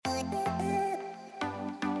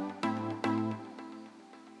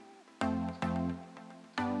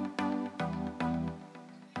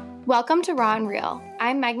Welcome to Raw and Real.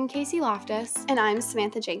 I'm Megan Casey Loftus. And I'm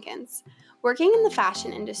Samantha Jenkins. Working in the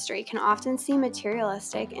fashion industry can often seem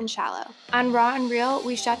materialistic and shallow. On Raw and Real,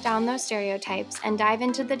 we shut down those stereotypes and dive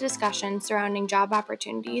into the discussion surrounding job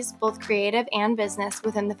opportunities, both creative and business,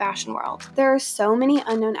 within the fashion world. There are so many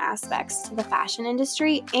unknown aspects to the fashion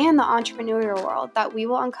industry and the entrepreneurial world that we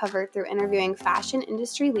will uncover through interviewing fashion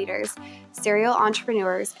industry leaders, serial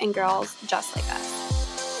entrepreneurs, and girls just like us.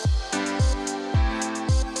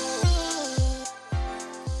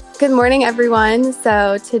 Good morning, everyone.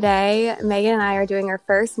 So today, Megan and I are doing our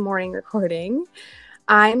first morning recording.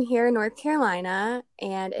 I'm here in North Carolina,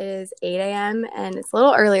 and it is 8 a.m., and it's a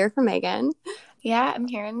little earlier for Megan. Yeah, I'm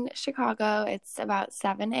here in Chicago. It's about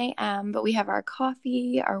 7 a.m., but we have our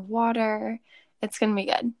coffee, our water. It's going to be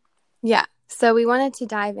good. Yeah, so we wanted to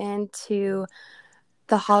dive into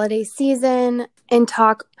the holiday season and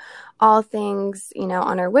talk all things,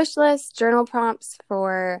 on our wish list, journal prompts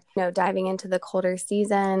for, diving into the colder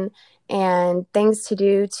season and things to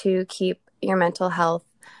do to keep your mental health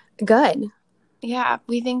good. Yeah,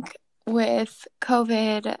 we think with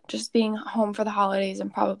COVID, just being home for the holidays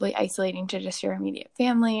and probably isolating to just your immediate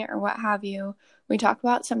family or what have you, we talk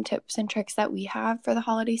about some tips and tricks that we have for the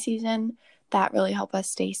holiday season that really help us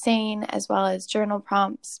stay sane, as well as journal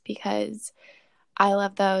prompts, because I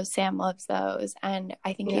love those, Sam loves those, and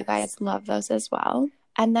I think you guys love those as well.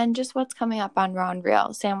 And then just what's coming up on Raw and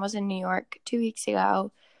Real. Sam was in New York 2 weeks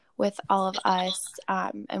ago with all of us,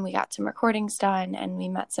 and we got some recordings done, and we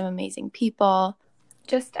met some amazing people.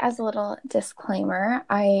 Just as a little disclaimer,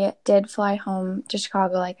 I did fly home to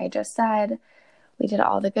Chicago, like I just said. We did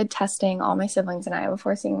all the good testing, all my siblings and I,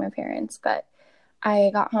 before seeing my parents, but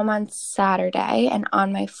I got home on Saturday, and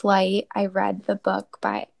on my flight, I read the book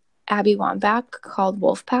by Abby Wambach called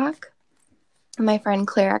Wolfpack. My friend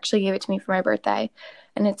Claire actually gave it to me for my birthday,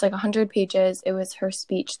 and it's like 100 pages. It was her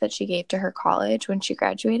speech that she gave to her college when she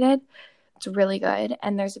graduated. It's really good,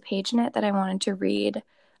 and there's a page in it that I wanted to read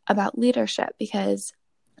about leadership, because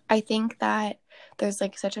I think that there's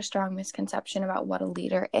like such a strong misconception about what a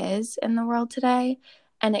leader is in the world today,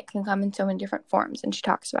 and it can come in so many different forms, and she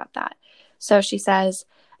talks about that. So she says,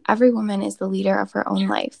 every woman is the leader of her own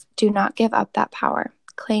life. Do not give up that power.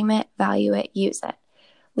 Claim it, value it, use it.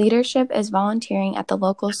 Leadership is volunteering at the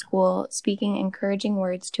local school, speaking encouraging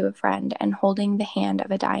words to a friend, and holding the hand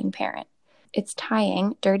of a dying parent. It's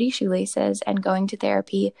tying dirty shoelaces and going to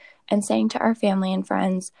therapy and saying to our family and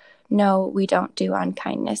friends, no, we don't do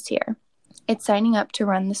unkindness here. It's signing up to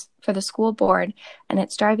run for the school board, and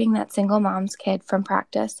it's driving that single mom's kid from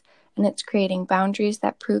practice, and it's creating boundaries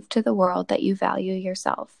that prove to the world that you value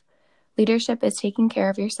yourself. Leadership is taking care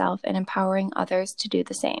of yourself and empowering others to do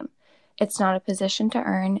the same. It's not a position to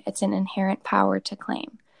earn, it's an inherent power to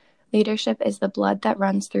claim. Leadership is the blood that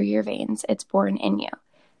runs through your veins. It's born in you.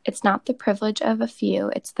 It's not the privilege of a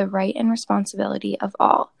few, it's the right and responsibility of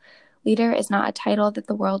all. Leader is not a title that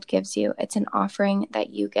the world gives you, it's an offering that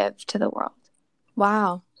you give to the world.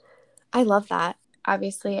 Wow. I love that.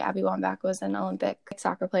 Obviously, Abby Wambach was an Olympic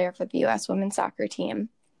soccer player for the U.S. women's soccer team.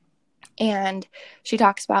 And she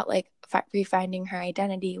talks about like refinding her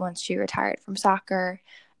identity once she retired from soccer,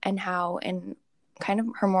 and how in kind of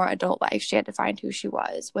her more adult life she had to find who she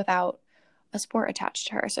was without a sport attached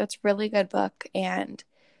to her. So it's a really good book, and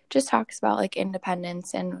just talks about like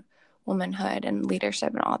independence and womanhood and leadership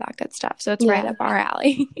and all that good stuff. So it's right up our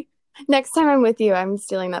alley. Next time I'm with you, I'm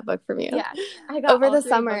stealing that book from you. Yeah, I got over all the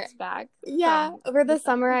summer books back. Yeah, over the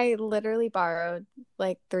summer I literally borrowed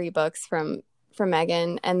like 3 books from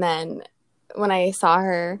Megan, and then when I saw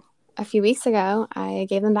her a few weeks ago, I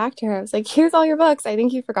gave them back to her. I was like, here's all your books. I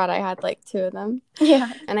think you forgot I had like 2 of them.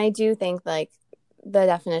 Yeah. And I do think like the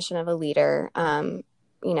definition of a leader,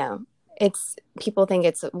 it's people think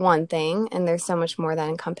it's one thing, and there's so much more that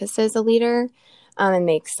encompasses a leader and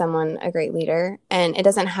makes someone a great leader. And it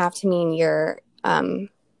doesn't have to mean you're a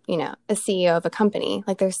CEO of a company.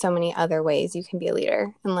 Like there's so many other ways you can be a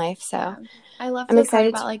leader in life. So yeah. I love I'm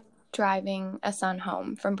excited about like driving a son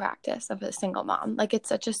home from practice of a single mom. Like it's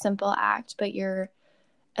such a simple act, but you're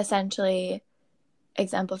essentially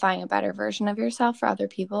exemplifying a better version of yourself for other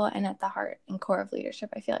people. And at the heart and core of leadership,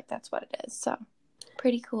 I feel like that's what it is. So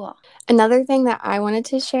pretty cool. Another thing that I wanted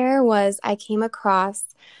to share was I came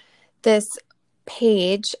across this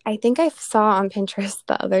page I think I saw on Pinterest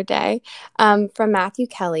the other day from Matthew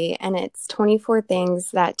Kelly, and it's 24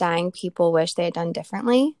 things that dying people wish they had done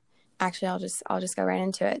differently. Actually, I'll just go right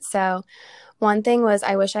into it. So one thing was,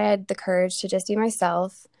 I wish I had the courage to just be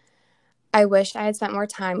myself. I wish I had spent more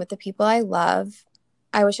time with the people I love.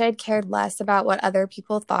 I wish I had cared less about what other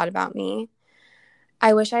people thought about me.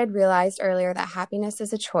 I wish I had realized earlier that happiness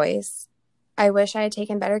is a choice. I wish I had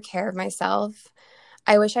taken better care of myself.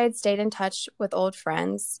 I wish I had stayed in touch with old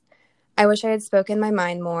friends. I wish I had spoken my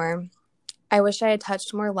mind more. I wish I had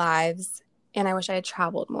touched more lives, and I wish I had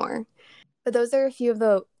traveled more. But those are a few of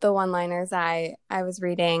the one-liners I was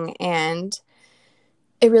reading, and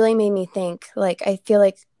it really made me think. Like, I feel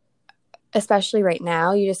like, especially right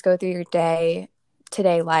now, you just go through your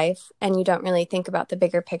day-to-day life, and you don't really think about the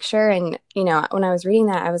bigger picture. And, you know, when I was reading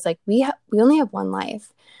that, I was like, we only have one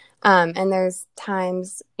life. And there's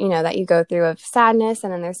times, you know, that you go through of sadness,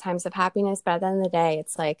 and then there's times of happiness. But at the end of the day,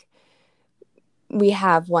 it's like, we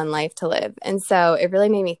have one life to live. And so it really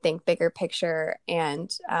made me think bigger picture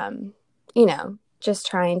and, you know, just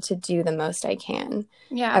trying to do the most I can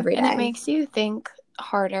every day. And it makes you think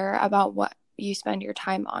harder about what you spend your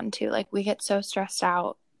time on too. Like, we get so stressed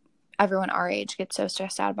out. Everyone our age gets so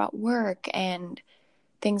stressed out about work and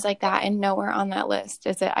things like that. And nowhere on that list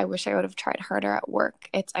is it, I wish I would have tried harder at work.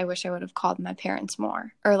 It's, I wish I would have called my parents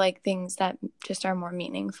more, or like things that just are more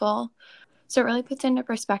meaningful. So it really puts into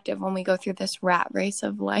perspective when we go through this rat race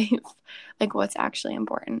of life, like what's actually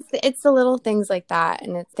important. It's the little things like that,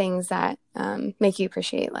 and it's things that make you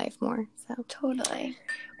appreciate life more. So totally.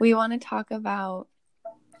 We want to talk about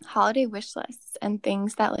holiday wish lists and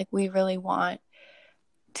things that like we really want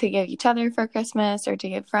to give each other for Christmas or to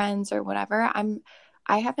give friends or whatever.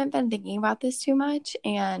 I haven't been thinking about this too much,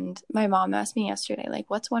 and my mom asked me yesterday, like,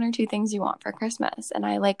 what's one or two things you want for Christmas? And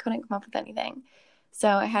I like couldn't come up with anything. So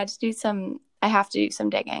I have to do some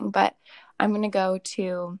digging, but I'm going to go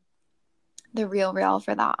to the RealReal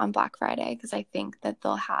for that on Black Friday because I think that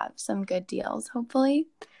they'll have some good deals, hopefully.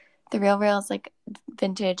 The RealReal is like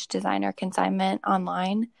vintage designer consignment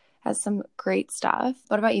online, has some great stuff.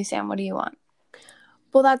 What about you, Sam? What do you want?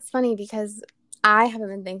 Well, that's funny because I haven't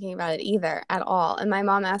been thinking about it either at all. And my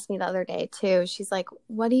mom asked me the other day too. She's like,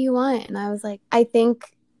 what do you want? And I was like, I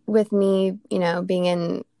think with me, you know,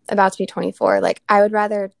 being about to be 24, like I would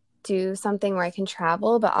rather do something where I can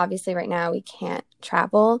travel, but obviously right now we can't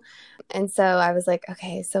travel. And so I was like,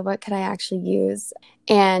 okay, so what could I actually use?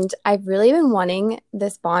 And I've really been wanting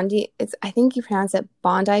this Bondi, I think you pronounce it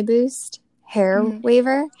Bondi Boost hair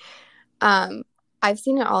waver. I've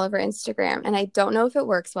seen it all over Instagram, and I don't know if it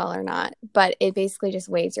works well or not, but it basically just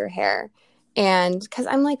waves your hair. And because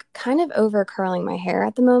I'm like kind of over curling my hair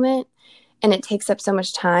at the moment, and it takes up so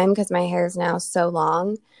much time because my hair is now so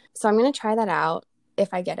long. So I'm going to try that out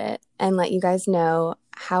if I get it and let you guys know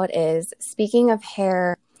how it is. Speaking of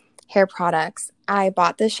hair products, I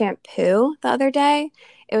bought this shampoo the other day.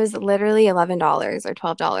 It was literally $11 or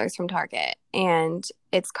 $12 from Target, and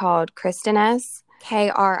it's called Kristines.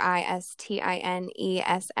 Kristines,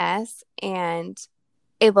 and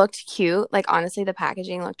it looked cute. Like, honestly, the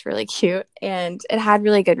packaging looked really cute, and it had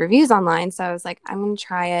really good reviews online. So I was like, I'm going to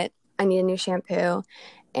try it. I need a new shampoo,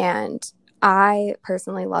 and I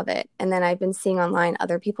personally love it. And then I've been seeing online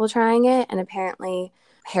other people trying it, and apparently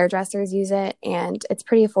hairdressers use it, and it's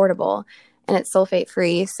pretty affordable, and it's sulfate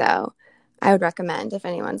free. So I would recommend if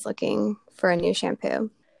anyone's looking for a new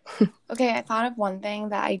shampoo. Okay, I thought of one thing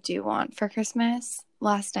that I do want for Christmas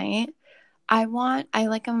last night. I'm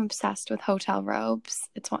obsessed with hotel robes.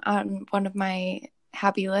 It's on one of my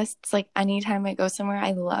happy lists. Like, anytime I go somewhere,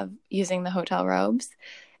 I love using the hotel robes.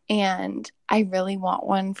 And I really want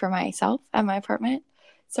one for myself at my apartment.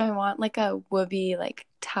 So I want like a woobie, like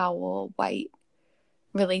towel, white,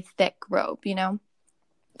 really thick robe, you know?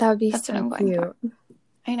 That would be so cute.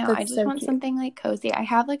 I know. I just want something like cozy. I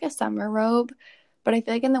have like a summer robe, but I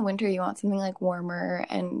feel like in the winter you want something like warmer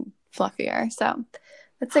and fluffier. So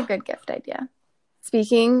that's a good gift idea.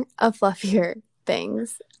 Speaking of fluffier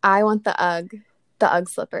things, I want the UGG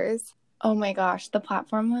slippers. Oh my gosh, the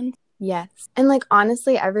platform ones? Yes. And like,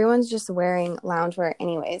 honestly, everyone's just wearing loungewear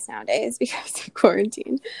anyways nowadays because of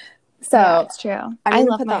quarantine. So yeah, it's true. I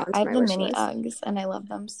love I have the mini Uggs and I love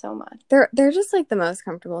them so much. They're just like the most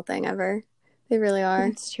comfortable thing ever. They really are.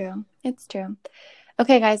 It's true. It's true.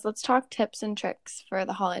 Okay, guys, let's talk tips and tricks for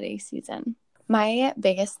the holiday season. My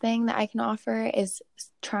biggest thing that I can offer is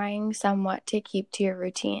trying somewhat to keep to your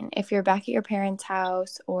routine. If you're back at your parents'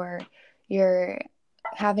 house or you're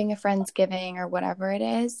having a Friendsgiving or whatever it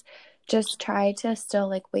is, just try to still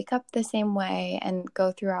like wake up the same way and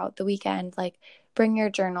go throughout the weekend. Like, bring your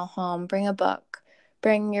journal home, bring a book,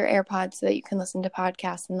 bring your AirPods so that you can listen to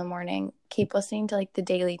podcasts in the morning. Keep listening to like the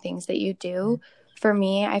daily things that you do. For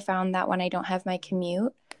me, I found that when I don't have my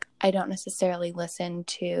commute, I don't necessarily listen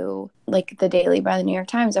to like the Daily by the New York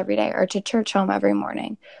Times every day or to Church Home every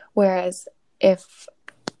morning. Whereas if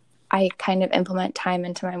I kind of implement time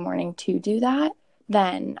into my morning to do that,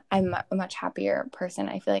 then I'm a much happier person.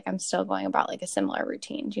 I feel like I'm still going about like a similar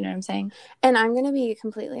routine. Do you know what I'm saying? And I'm going to be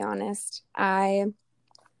completely honest. I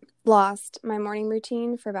lost my morning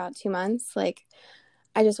routine for about 2 months. Like,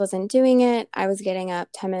 I just wasn't doing it. I was getting up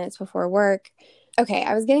 10 minutes before work. Okay,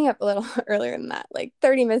 I was getting up a little earlier than that, like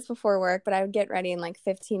 30 minutes before work, but I would get ready in like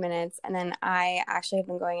 15 minutes. And then I actually have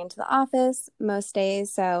been going into the office most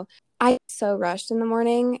days. So I was so rushed in the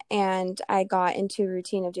morning, and I got into a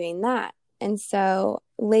routine of doing that. And so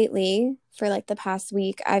lately, for like the past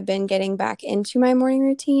week, I've been getting back into my morning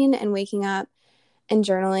routine and waking up and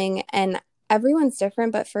journaling. And everyone's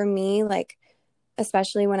different, but for me, like,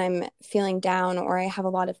 especially when I'm feeling down or I have a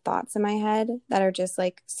lot of thoughts in my head that are just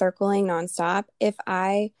like circling nonstop, if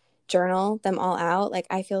I journal them all out, like,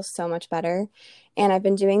 I feel so much better. And I've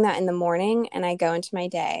been doing that in the morning, and I go into my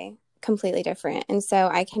day completely different. And so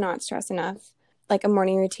I cannot stress enough, like, a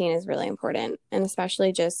morning routine is really important. And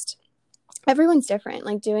especially just everyone's different,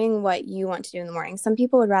 like doing what you want to do in the morning. Some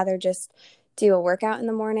people would rather just do a workout in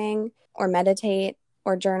the morning or meditate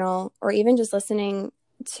or journal or even just listening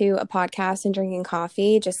to a podcast and drinking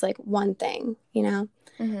coffee, just like one thing, you know?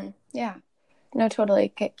 Mm-hmm. Yeah. No,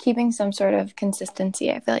 totally. Keeping some sort of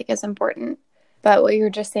consistency, I feel like, is important. But what you were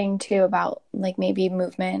just saying too about like maybe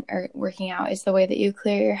movement or working out is the way that you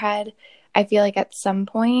clear your head. I feel like at some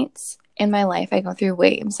points in my life, I go through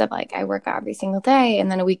waves of like I work out every single day,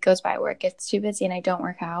 and then a week goes by where it gets too busy and I don't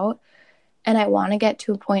work out. And I want to get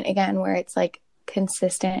to a point again where it's like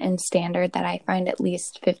consistent and standard that I find at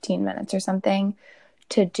least 15 minutes or something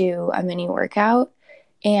to do a mini workout.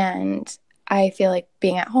 And I feel like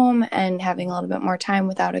being at home and having a little bit more time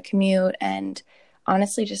without a commute, and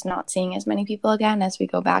honestly just not seeing as many people again as we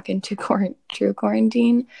go back into true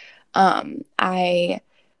quarantine, I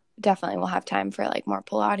definitely will have time for like more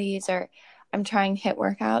Pilates, or I'm trying HIIT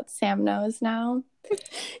workouts. Sam knows now.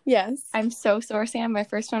 Yes. I'm so sore, Sam. My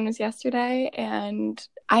first one was yesterday, and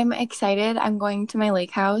I'm excited. I'm going to my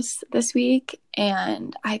lake house this week,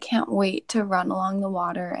 and I can't wait to run along the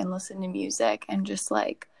water and listen to music and just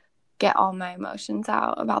like get all my emotions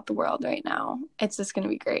out about the world right now. It's just going to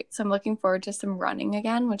be great. So I'm looking forward to some running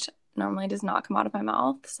again, which normally does not come out of my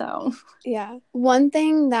mouth. So, yeah. One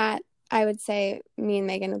thing that I would say me and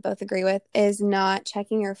Megan would both agree with is not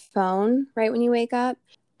checking your phone right when you wake up.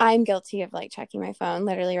 I'm guilty of like checking my phone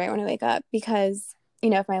literally right when I wake up because, you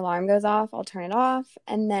know, if my alarm goes off, I'll turn it off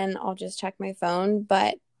and then I'll just check my phone.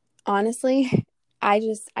 But honestly,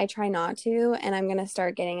 I try not to, and I'm going to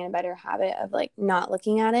start getting in a better habit of like not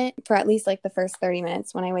looking at it for at least like the first 30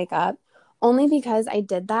 minutes when I wake up. Only because I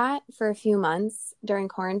did that for a few months during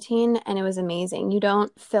quarantine, and it was amazing. You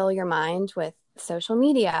don't fill your mind with social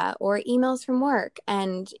media or emails from work,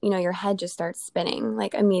 and, you know, your head just starts spinning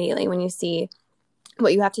like immediately when you see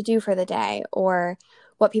what you have to do for the day or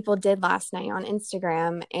what people did last night on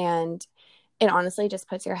Instagram. And it honestly just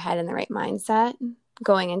puts your head in the right mindset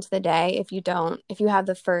going into the day if you have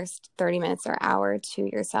the first 30 minutes or hour to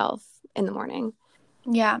yourself in the morning.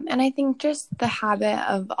 yeah. And I think just the habit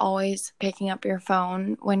of always picking up your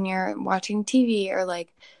phone when you're watching TV or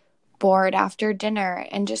like bored after dinner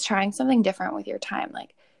and just trying something different with your time,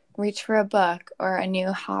 like reach for a book or a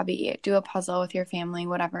new hobby, do a puzzle with your family,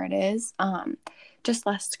 whatever it is. Just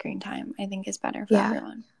less screen time, I think, is better for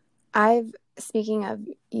everyone. Speaking of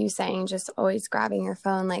you saying just always grabbing your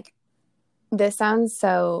phone, like, this sounds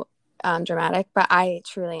so dramatic, but I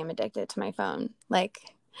truly am addicted to my phone. Like,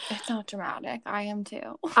 it's not dramatic. I am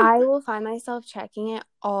too. I will find myself checking it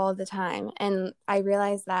all the time. And I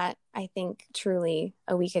realized that, I think, truly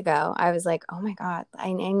a week ago. I was like, oh my God,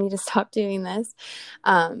 I need to stop doing this.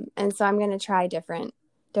 And so I'm going to try different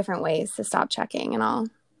ways to stop checking, and I'll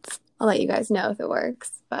let you guys know if it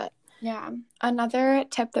works. But yeah, another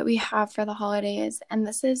tip that we have for the holidays, and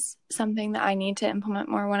this is something that I need to implement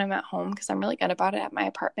more when I'm at home because I'm really good about it at my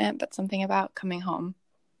apartment, but something about coming home,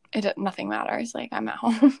 nothing matters. Like, I'm at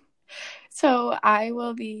home. So I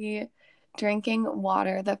will be drinking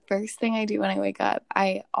water the first thing I do when I wake up.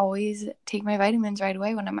 I always take my vitamins right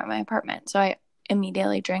away when I'm at my apartment. So I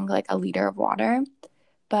immediately drink like a liter of water,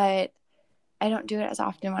 but I don't do it as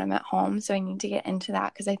often when I'm at home. So I need to get into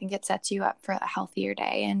that because I think it sets you up for a healthier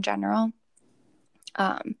day in general.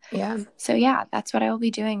 So yeah, that's what I will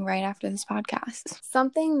be doing right after this podcast.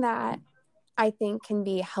 Something that I think can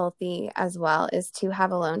be healthy as well is to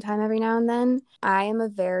have alone time every now and then. I am a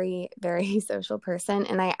very, very social person,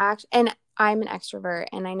 and I'm an extrovert,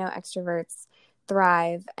 and I know extroverts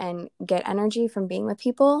thrive and get energy from being with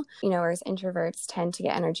people, you know, whereas introverts tend to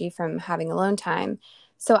get energy from having alone time.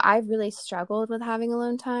 So I've really struggled with having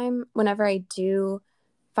alone time. Whenever I do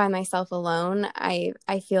find myself alone, I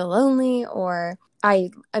feel lonely, or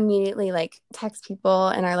I immediately like text people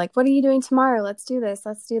and are like, what are you doing tomorrow? Let's do this.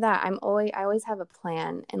 Let's do that. I always have a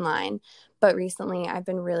plan in line. But recently I've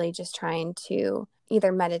been really just trying to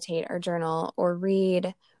either meditate or journal or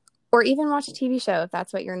read or even watch a TV show if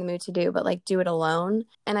that's what you're in the mood to do, but like do it alone.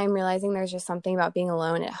 And I'm realizing there's just something about being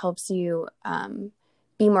alone. It helps you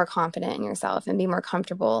be more confident in yourself and be more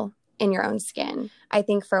comfortable in your own skin. I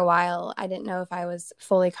think for a while, I didn't know if I was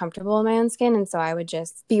fully comfortable in my own skin. And so I would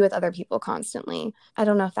just be with other people constantly. I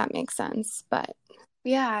don't know if that makes sense, but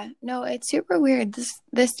yeah, no, it's super weird.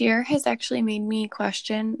 This year has actually made me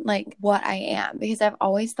question like what I am, because I've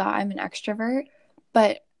always thought I'm an extrovert,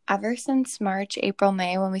 but ever since March, April,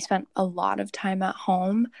 May, when we spent a lot of time at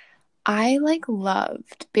home, I like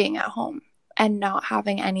loved being at home and not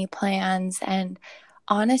having any plans, and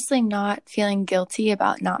honestly not feeling guilty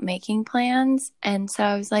about not making plans. And so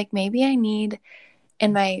I was like, maybe I need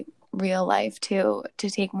in my real life to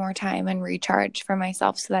take more time and recharge for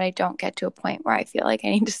myself so that I don't get to a point where I feel like I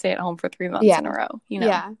need to stay at home for 3 months in a row, you know?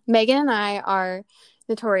 Yeah. Megan and I are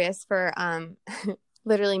notorious for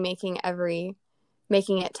literally making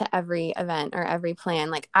it to every event or every plan.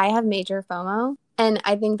 Like I have major FOMO, and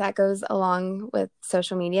I think that goes along with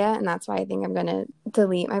social media, and that's why I think I'm going to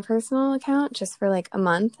delete my personal account just for like a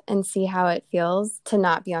month and see how it feels to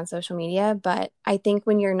not be on social media. But I think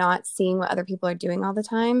when you're not seeing what other people are doing all the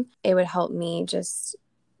time, it would help me just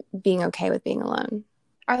being okay with being alone.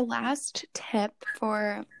 Our last tip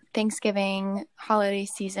for Thanksgiving, holiday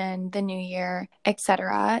season, the new year,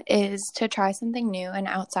 etc., is to try something new and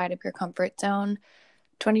outside of your comfort zone.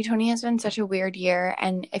 2020 has been such a weird year,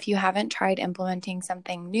 and if you haven't tried implementing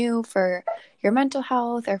something new for your mental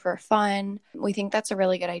health or for fun, we think that's a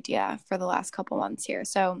really good idea for the last couple months here.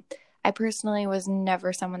 So I personally was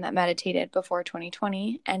never someone that meditated before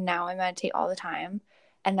 2020, and now I meditate all the time,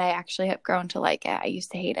 and I actually have grown to like it. I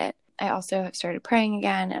used to hate it. I also have started praying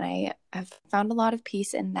again, and I have found a lot of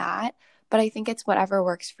peace in that. But I think it's whatever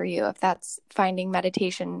works for you. If that's finding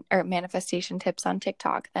meditation or manifestation tips on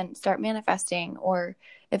TikTok, then start manifesting. Or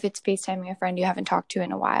if it's FaceTiming a friend you haven't talked to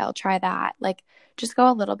in a while, try that. Like, just go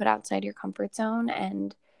a little bit outside your comfort zone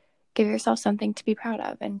and give yourself something to be proud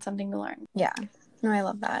of and something to learn. Yeah, no, I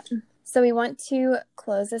love that. So we want to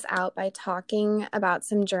close this out by talking about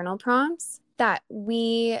some journal prompts that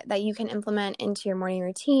you can implement into your morning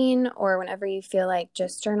routine or whenever you feel like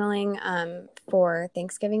just journaling for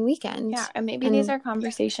Thanksgiving weekend. Yeah, and maybe these are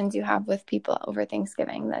conversations you have with people over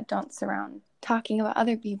Thanksgiving that don't surround talking about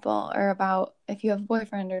other people or about if you have a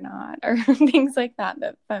boyfriend or not or things like that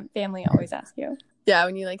family always ask you. Yeah,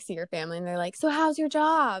 when you like see your family and they're like, so how's your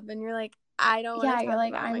job? And you're like, I don't want to talk you're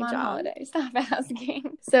like, about I'm my on job. holiday. Stop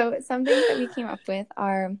asking. So some things that we came up with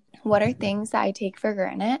are, what are things that I take for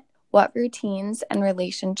granted? What routines and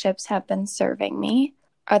relationships have been serving me?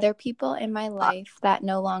 Are there people in my life that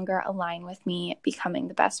no longer align with me becoming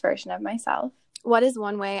the best version of myself? What is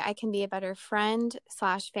one way I can be a better friend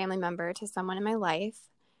 / family member to someone in my life?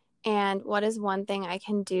 And what is one thing I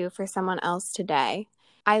can do for someone else today?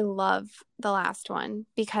 I love the last one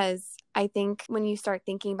because I think when you start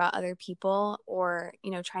thinking about other people or,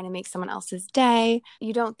 trying to make someone else's day,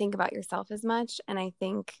 you don't think about yourself as much. And I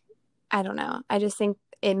don't know, I just think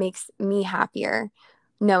it makes me happier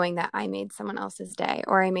knowing that I made someone else's day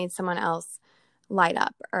or I made someone else light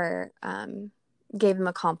up or gave them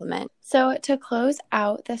a compliment. So to close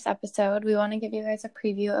out this episode, we want to give you guys a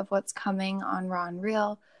preview of what's coming on Raw and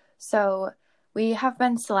Real. So we have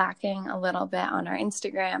been slacking a little bit on our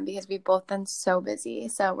Instagram because we've both been so busy.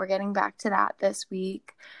 So we're getting back to that this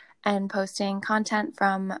week and posting content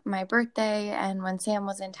from my birthday and when Sam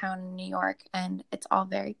was in town in New York, and it's all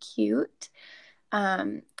very cute.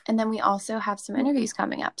 And then we also have some interviews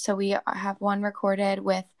coming up. So we have one recorded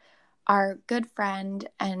with our good friend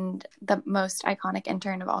and the most iconic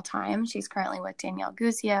intern of all time. She's currently with Danielle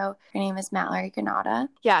Guzio. Her name is Mallory Granada.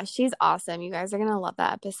 Yeah, she's awesome. You guys are going to love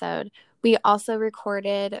that episode. We also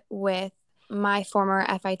recorded with my former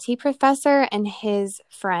FIT professor and his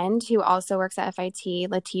friend who also works at FIT,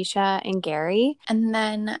 Letitia and Gary. And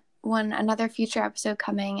then another future episode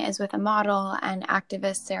coming is with a model and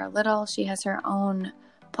activist, Sarah Little. She has her own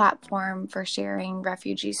platform for sharing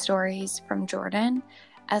refugee stories from Jordan,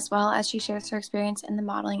 as well as she shares her experience in the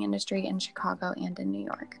modeling industry in Chicago and in New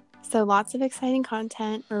York. So lots of exciting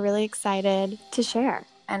content. We're really excited to share.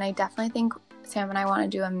 And I definitely think Sam and I want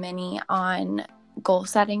to do a mini on goal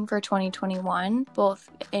setting for 2021, both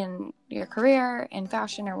in your career, in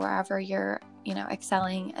fashion, or wherever you're,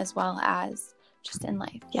 excelling, as well as just in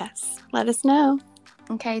life. Yes. Let us know.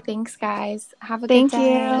 Okay. Thanks, guys. Have a good day.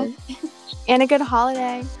 Thank you. And a good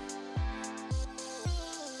holiday.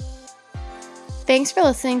 Thanks for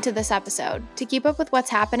listening to this episode. To keep up with what's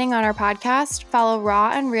happening on our podcast, follow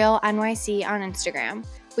Raw and Real NYC on Instagram.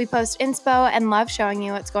 We post inspo and love showing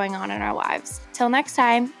you what's going on in our lives. Till next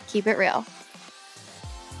time, keep it real.